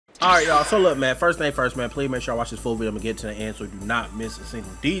All right, y'all. So look, man. First thing first, man. Please make sure I watch this full video and get to the end so you do not miss a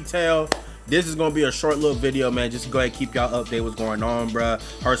single detail. This is gonna be a short little video, man. Just to go ahead and keep y'all updated what's going on, bruh.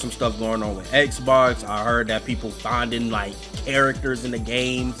 Heard some stuff going on with Xbox. I heard that people finding like characters in the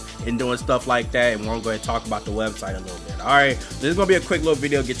games and doing stuff like that. And we're gonna go ahead and talk about the website a little bit. All right, this is gonna be a quick little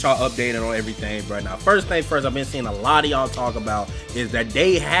video, get y'all updated on everything, bruh. Now, first thing first, I've been seeing a lot of y'all talk about is that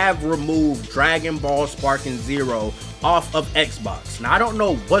they have removed Dragon Ball Sparking Zero off of Xbox. Now, I don't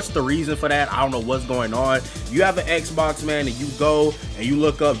know what's the reason for that. I don't know what's going on. You have an Xbox, man, and you go and you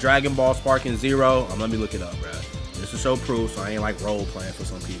look up Dragon Ball Sparking Zero. Let me look it up, bro. This is show proof, so I ain't like role playing for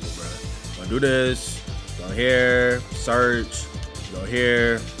some people, bro. Gonna do this. Go here, search. Go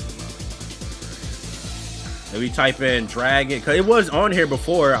here. Maybe type in Dragon, cause it was on here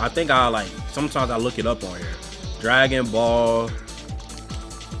before. I think sometimes I look it up on here. Dragon Ball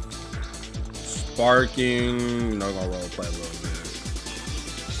Sparking. Not gonna role play a little bit.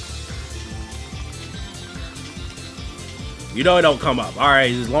 You know it don't come up. All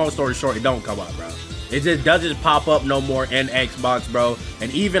right, just long story short, it don't come up, bro. It just doesn't pop up no more in Xbox, bro. And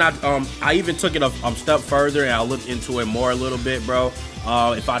even I even took it a step further and I looked into it more a little bit, bro.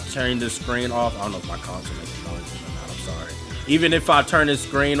 If I turn this screen off, I don't know if my console makes noise or not. I'm sorry. Even if I turn this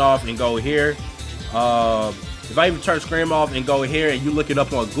screen off and go here, if I even turn screen off and go here and you look it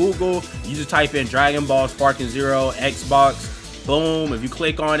up on Google, you just type in Dragon Ball Sparking Zero Xbox. Boom. If you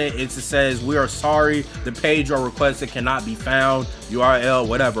click on it, it just says, "We are sorry, the page or requested cannot be found, URL,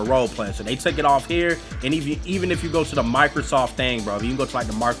 whatever, role play." So they took it off here. And even if you go to the Microsoft thing, bro, if you can go to like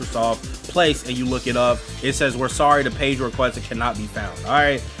the Microsoft place and you look it up, it says, "We're sorry, the page requested cannot be found." All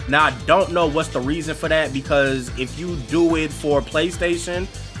right. Now, I don't know what's the reason for that, because if you do it for PlayStation,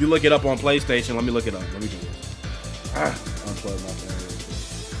 if you look it up on PlayStation, let me look it up. Let me do this. Unplug my thing.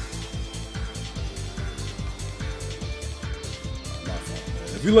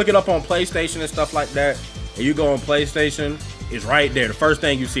 If you look it up on PlayStation and stuff like that, and you go on PlayStation, it's right there. The first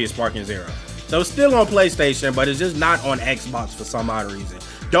thing you see is Sparking Zero. So it's still on PlayStation, but it's just not on Xbox for some odd reason.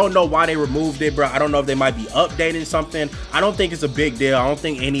 Don't know why they removed it, bro. I don't know if they might be updating something. I don't think it's a big deal. I don't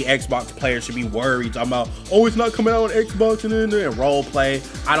think any Xbox player should be worried talking about, oh, it's not coming out on Xbox and role play.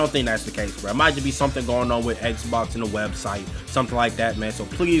 I don't think that's the case, bro. It might just be something going on with Xbox and the website, something like that, man. So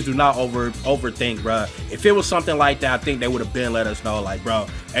please do not overthink, bro. If it was something like that, I think they would have been let us know, like, bro,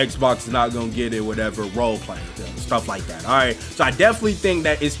 Xbox is not gonna get it, whatever, role playing, stuff like that. All right, so I definitely think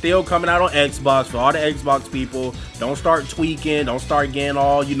that it's still coming out on Xbox. For all the Xbox people, don't start tweaking, don't start getting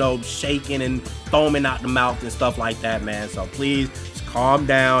all, you know, shaking and foaming out the mouth and stuff like that, man. So please just calm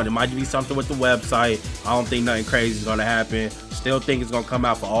down. It might be something with the website. I don't think nothing crazy is gonna happen. Still think it's gonna come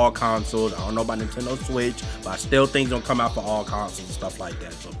out for all consoles. I don't know about Nintendo Switch, but I still think it's gonna come out for all consoles and stuff like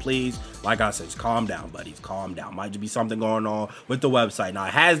that. So please, like I said, just calm down, buddies. Calm down. Might just be something going on with the website. Now,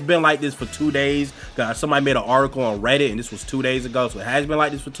 it has been like this for 2 days. Somebody made an article on Reddit, and this was 2 days ago. So it has been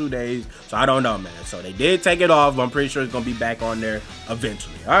like this for 2 days. So I don't know, man. So they did take it off, but I'm pretty sure it's gonna be back on there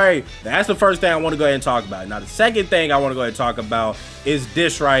eventually. All right, that's the first thing I want to go ahead and talk about. Now, the second thing I want to go ahead and talk about is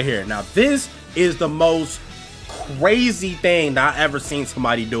this right here. Now, this is the most crazy thing that I ever seen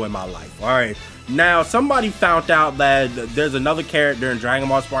somebody do in my life. All right, now somebody found out that there's another character in Dragon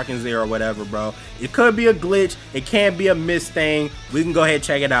Ball Sparking Zero or whatever, bro. It could be a glitch, it can be a missed thing. We can go ahead and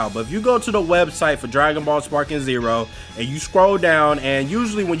check it out. But if you go to the website for Dragon Ball Sparking Zero and you scroll down, and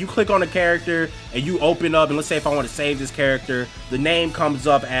usually when you click on a character and you open up, and let's say if I want to save this character, the name comes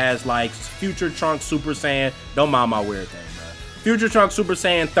up as like Future Trunks Super Saiyan. Don't mind my weird thing. Future Trunks Super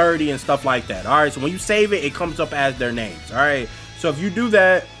Saiyan 30 and stuff like that. All right, so when you save it, it comes up as their names. All right, so if you do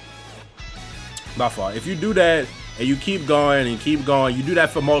that, by far, if you do that and you keep going and keep going, you do that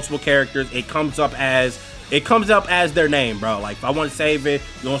for multiple characters, it comes up as their name, bro. Like if I want to save it,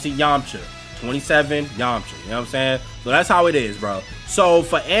 you want to see Yamcha 27 Yamcha. You know what I'm saying? So that's how it is, bro. So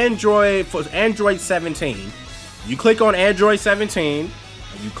for Android 17, you click on Android 17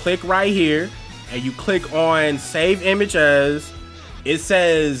 and you click right here. And you click on save image as, it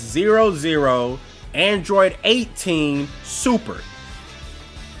says 00 Android 18 Super.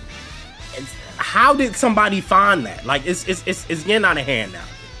 How did somebody find that? Like it's getting out of hand now.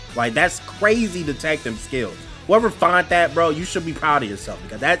 Like that's crazy detective skills. Whoever find that, bro, you should be proud of yourself,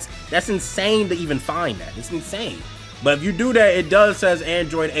 because that's insane to even find that. It's insane. But if you do that, it does says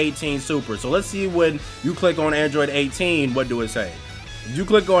Android 18 Super. So let's see when you click on Android 18, what do it say? If you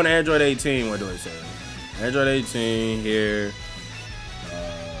click on Android 18, what do it say? Android 18 here,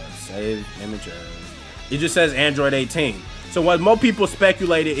 save image as. It just says Android 18. So what most people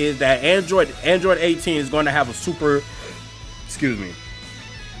speculated is that Android 18 is going to have a super,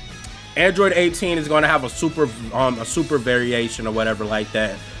 Android 18 is going to have a super variation or whatever like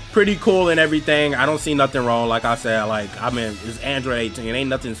that pretty cool and everything. I don't see nothing wrong. Like I said, like, I mean, it's Android 18. It ain't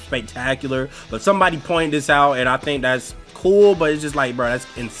nothing spectacular, but somebody pointed this out, and I think that's cool. But it's just like, bro, that's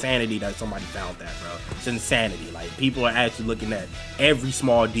insanity that somebody found that, bro. It's insanity. Like, people are actually looking at every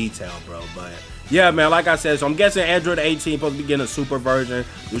small detail, bro. But yeah, man, like I said, so I'm guessing Android 18 supposed to be getting a super version.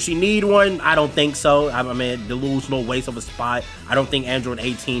 Does she need one? I don't think so. I mean, delusional waste of a spot. I don't think Android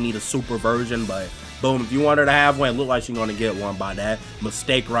 18 need a super version, but boom, if you want her to have one, it look like she's gonna get one by that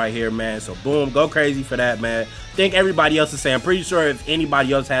mistake right here, man. So boom, go crazy for that, man. I think everybody else is saying, I'm pretty sure if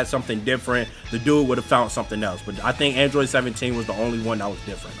anybody else had something different, the dude would have found something else. But I think Android 17 was the only one that was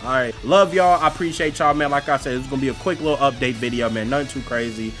different. All right, love y'all. I appreciate y'all, man. Like I said, it's gonna be a quick little update video, man. Nothing too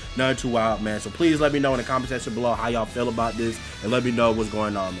crazy, nothing too wild, man. So please let me know in the comment section below how y'all feel about this, and let me know what's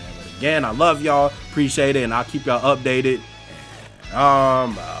going on, man. But again, I love y'all, appreciate it, and I'll keep y'all updated.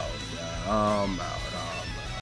 I'm out.